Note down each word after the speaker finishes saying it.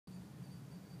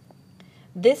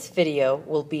This video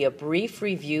will be a brief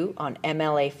review on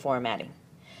MLA formatting.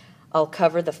 I'll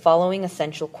cover the following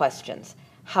essential questions.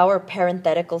 How are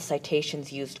parenthetical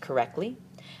citations used correctly?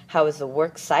 How is the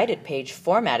works cited page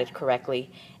formatted correctly?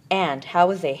 And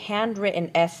how is a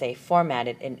handwritten essay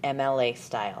formatted in MLA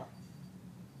style?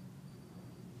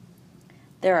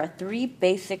 There are 3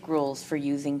 basic rules for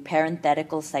using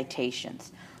parenthetical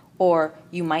citations, or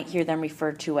you might hear them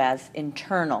referred to as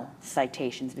internal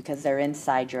citations because they're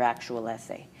inside your actual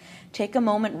essay. Take a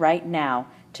moment right now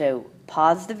to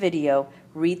pause the video,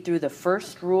 read through the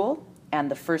first rule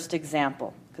and the first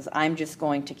example, because I'm just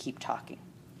going to keep talking.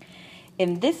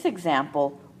 In this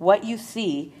example, what you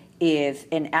see is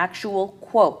an actual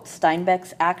quote,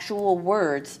 Steinbeck's actual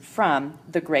words from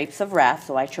The Grapes of Wrath.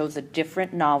 So I chose a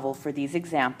different novel for these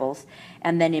examples.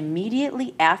 And then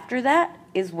immediately after that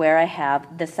is where I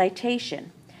have the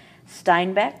citation.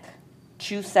 Steinbeck,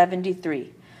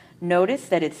 273. Notice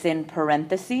that it's in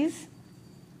parentheses.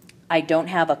 I don't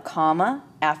have a comma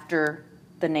after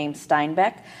the name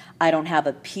Steinbeck. I don't have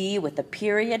a P with a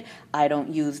period. I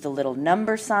don't use the little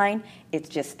number sign. It's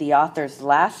just the author's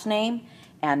last name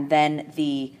and then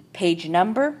the page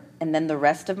number, and then the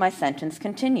rest of my sentence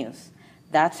continues.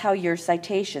 That's how your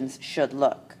citations should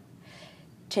look.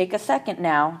 Take a second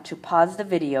now to pause the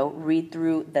video, read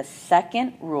through the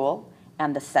second rule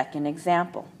and the second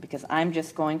example, because I'm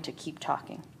just going to keep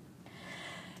talking.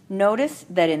 Notice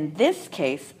that in this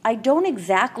case, I don't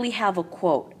exactly have a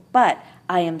quote, but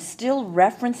I am still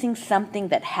referencing something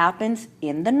that happens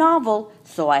in the novel,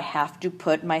 so I have to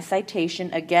put my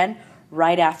citation again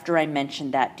right after I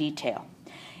mention that detail.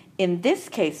 In this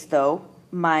case, though,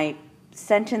 my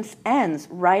sentence ends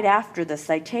right after the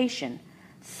citation.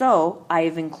 So I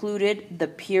have included the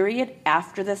period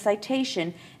after the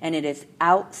citation, and it is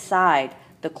outside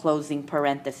the closing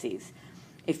parentheses.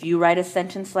 If you write a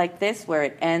sentence like this where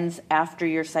it ends after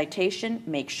your citation,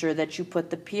 make sure that you put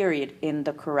the period in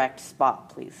the correct spot,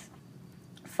 please.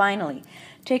 Finally,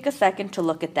 take a second to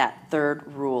look at that third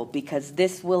rule, because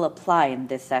this will apply in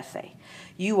this essay.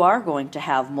 You are going to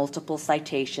have multiple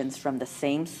citations from the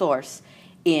same source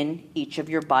in each of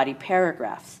your body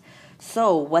paragraphs.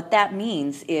 So what that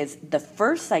means is the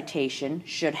first citation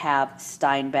should have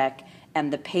Steinbeck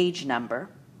and the page number.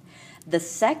 The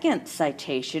second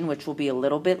citation, which will be a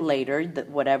little bit later,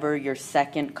 whatever your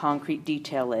second concrete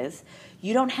detail is,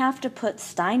 you don't have to put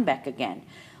Steinbeck again.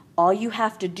 All you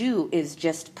have to do is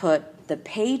just put the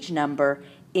page number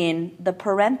in the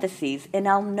parentheses, and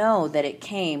I'll know that it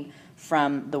came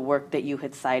from the work that you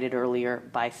had cited earlier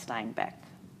by Steinbeck.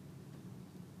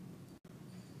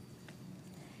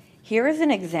 Here is an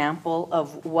example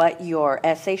of what your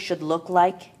essay should look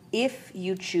like if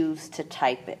you choose to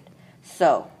type it.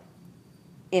 So,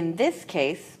 in this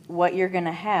case, what you're going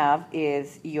to have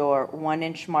is your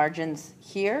 1-inch margins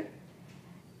here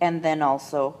and then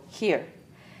also here.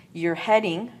 Your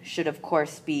heading should, of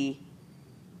course, be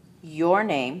your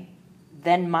name,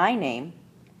 then my name,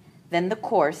 then the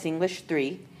course, English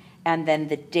 3, and then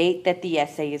the date that the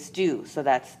essay is due. So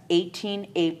that's 18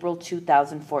 April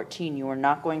 2014. You are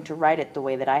not going to write it the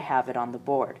way that I have it on the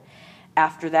board.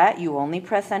 After that, you only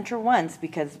press enter once,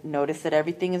 because notice that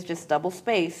everything is just double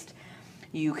spaced.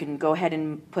 You can go ahead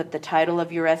and put the title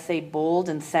of your essay bold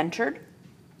and centered.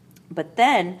 But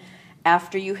then,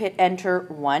 after you hit enter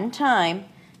one time,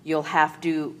 you'll have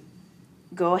to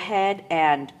go ahead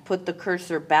and put the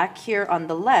cursor back here on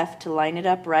the left to line it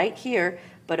up right here.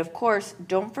 But of course,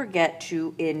 don't forget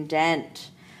to indent.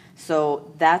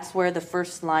 So that's where the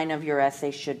first line of your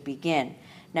essay should begin.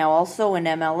 Now also in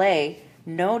MLA,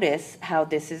 notice how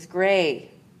this is gray.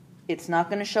 It's not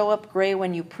going to show up gray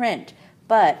when you print,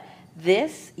 but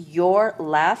this, your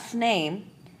last name,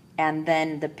 and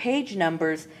then the page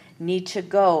numbers need to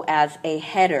go as a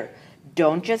header.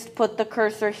 Don't just put the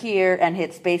cursor here and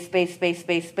hit space, space, space,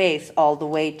 space, space all the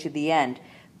way to the end,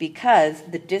 because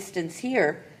the distance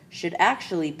here should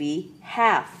actually be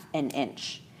half an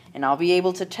inch. And I'll be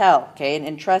able to tell, okay?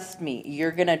 And trust me,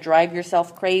 you're going to drive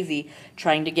yourself crazy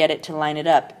trying to get it to line it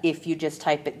up if you just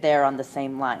type it there on the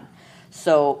same line.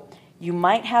 So you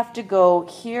might have to go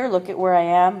here. Look at where I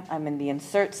am. I'm in the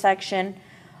insert section.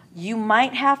 You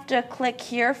might have to click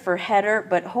here for header,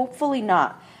 but hopefully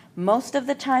not. Most of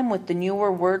the time with the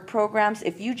newer Word programs,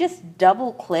 if you just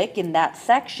double click in that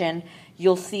section,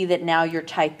 you'll see that now you're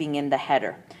typing in the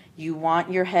header. You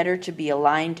want your header to be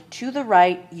aligned to the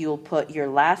right. You'll put your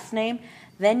last name.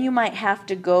 Then you might have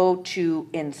to go to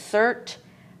insert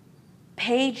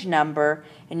page number,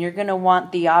 and you're going to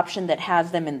want the option that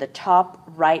has them in the top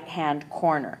right hand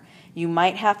corner. You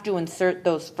might have to insert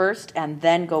those first and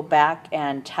then go back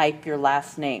and type your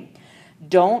last name.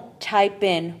 Don't type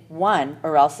in 1,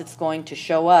 or else it's going to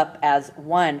show up as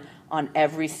 1 on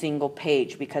every single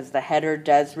page because the header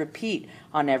does repeat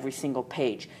on every single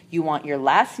page. You want your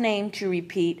last name to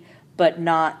repeat, but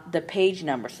not the page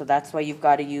number. So that's why you've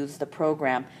got to use the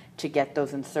program to get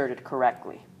those inserted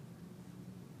correctly.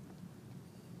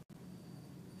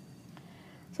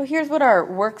 So here's what our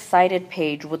works cited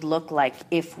page would look like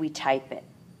if we type it.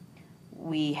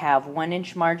 We have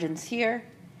 1-inch margins here,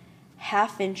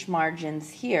 1/2-inch margins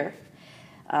here,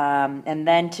 and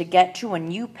then to get to a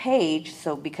new page,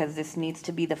 so because this needs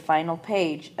to be the final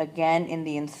page, again in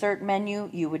the insert menu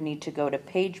you would need to go to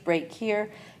page break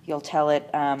here. You'll tell it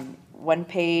 1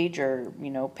 page or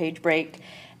page break,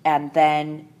 and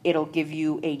then it'll give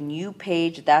you a new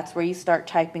page. That's where you start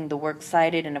typing the works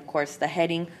cited, and of course the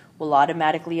heading will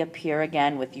automatically appear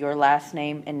again with your last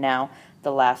name and now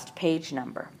the last page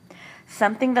number.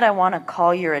 Something that I want to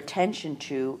call your attention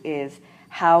to is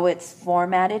how it's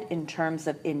formatted in terms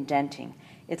of indenting.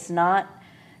 It's not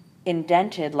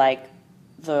indented like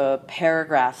the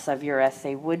paragraphs of your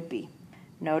essay would be.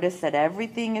 Notice that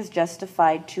everything is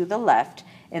justified to the left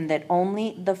and that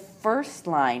only the first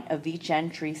line of each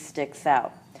entry sticks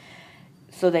out.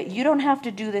 So that you don't have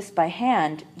to do this by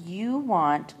hand, you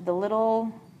want the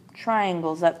little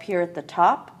triangles up here at the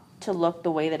top to look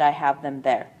the way that I have them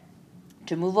there.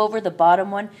 To move over the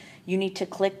bottom one, you need to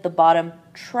click the bottom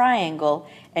triangle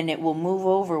and it will move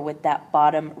over with that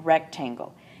bottom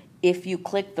rectangle. If you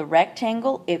click the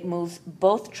rectangle, it moves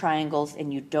both triangles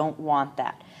and you don't want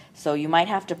that. So you might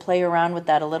have to play around with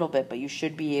that a little bit, but you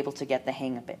should be able to get the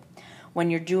hang of it.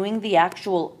 When you're doing the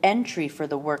actual entry for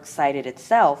the works cited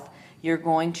itself, you're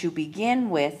going to begin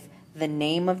with the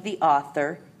name of the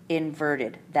author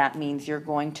inverted. That means you're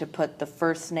going to put the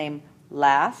first name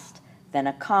last, then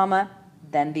a comma,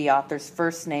 then the author's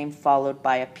first name followed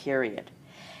by a period.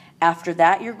 After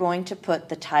that, you're going to put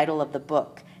the title of the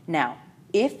book. Now,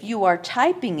 if you are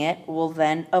typing it, well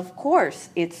then, of course,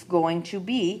 it's going to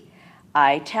be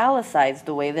italicized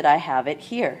the way that I have it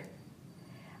here.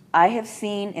 I have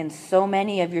seen in so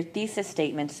many of your thesis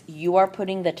statements, you are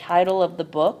putting the title of the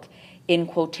book in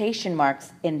quotation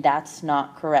marks, and that's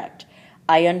not correct.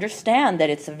 I understand that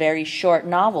it's a very short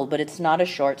novel, but it's not a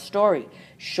short story.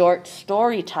 Short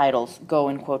story titles go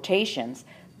in quotations,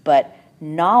 but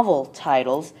novel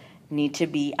titles need to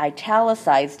be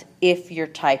italicized if you're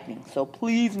typing. So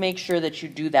please make sure that you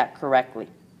do that correctly.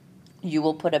 You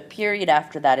will put a period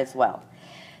after that as well.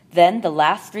 Then the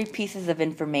last 3 pieces of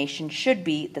information should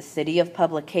be the city of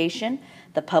publication,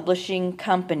 the publishing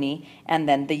company, and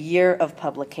then the year of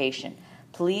publication.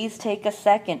 Please take a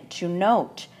second to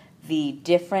note the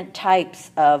different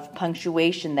types of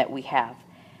punctuation that we have.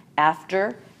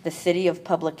 After the city of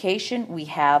publication, we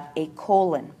have a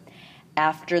colon.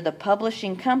 After the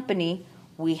publishing company,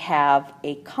 we have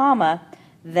a comma.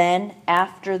 Then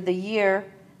after the year,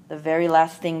 the very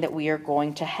last thing that we are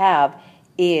going to have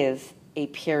is a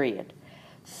period.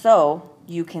 So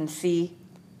you can see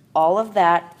all of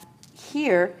that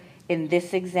here in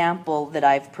this example that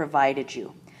I've provided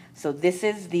you. So this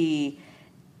is the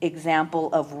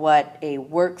example of what a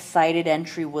works cited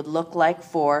entry would look like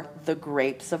for The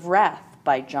Grapes of Wrath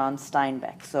by John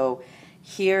Steinbeck. So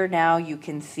here now you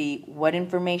can see what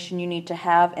information you need to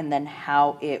have and then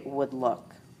how it would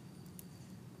look.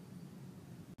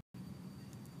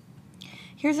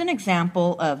 Here's an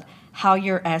example of how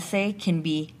your essay can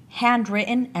be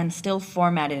handwritten and still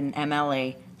formatted in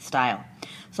MLA style.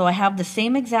 So I have the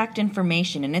same exact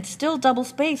information and it's still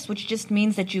double-spaced, which just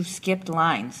means that you've skipped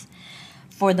lines.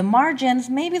 For the margins,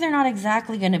 maybe they're not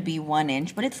exactly going to be 1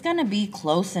 inch, but it's going to be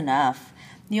close enough.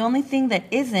 The only thing that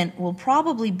isn't will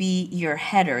probably be your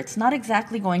header. It's not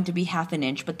exactly going to be 1/2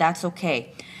 inch, but that's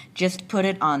okay. Just put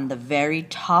it on the very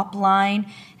top line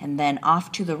and then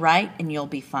off to the right and you'll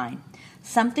be fine.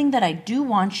 Something that I do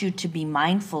want you to be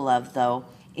mindful of, though,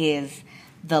 is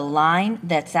the line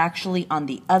that's actually on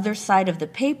the other side of the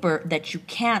paper that you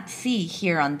can't see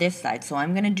here on this side. So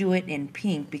I'm going to do it in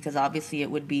pink because obviously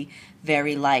it would be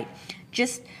very light.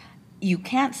 You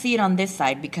can't see it on this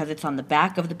side because it's on the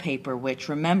back of the paper, which,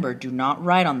 remember, do not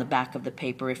write on the back of the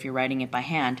paper if you're writing it by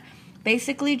hand.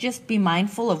 Basically, just be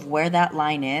mindful of where that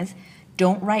line is.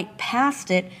 Don't write past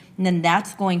it, and then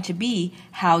that's going to be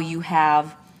how you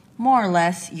have more or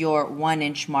less your 1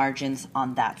 inch margins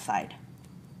on that side.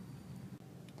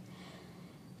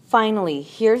 Finally,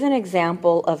 here's an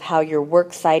example of how your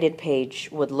works cited page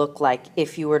would look like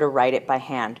if you were to write it by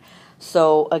hand.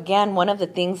 So again, one of the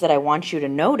things that I want you to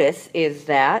notice is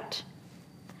that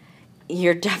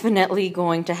you're definitely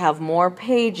going to have more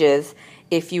pages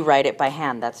if you write it by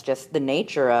hand. That's just the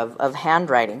nature of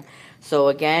handwriting. So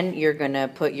again, you're going to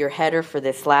put your header for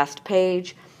this last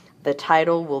page. The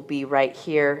title will be right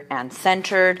here and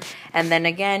centered. And then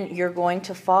again, you're going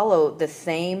to follow the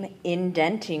same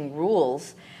indenting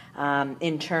rules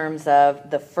in terms of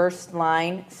the first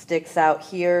line sticks out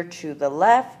here to the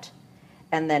left,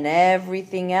 and then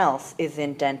everything else is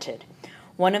indented.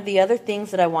 One of the other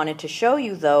things that I wanted to show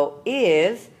you, though,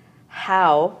 is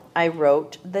how I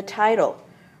wrote the title.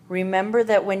 Remember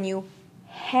that when you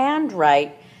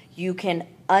handwrite, you can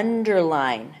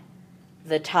underline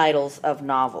the titles of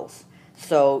novels.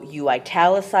 So you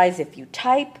italicize if you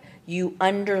type, you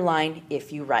underline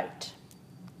if you write.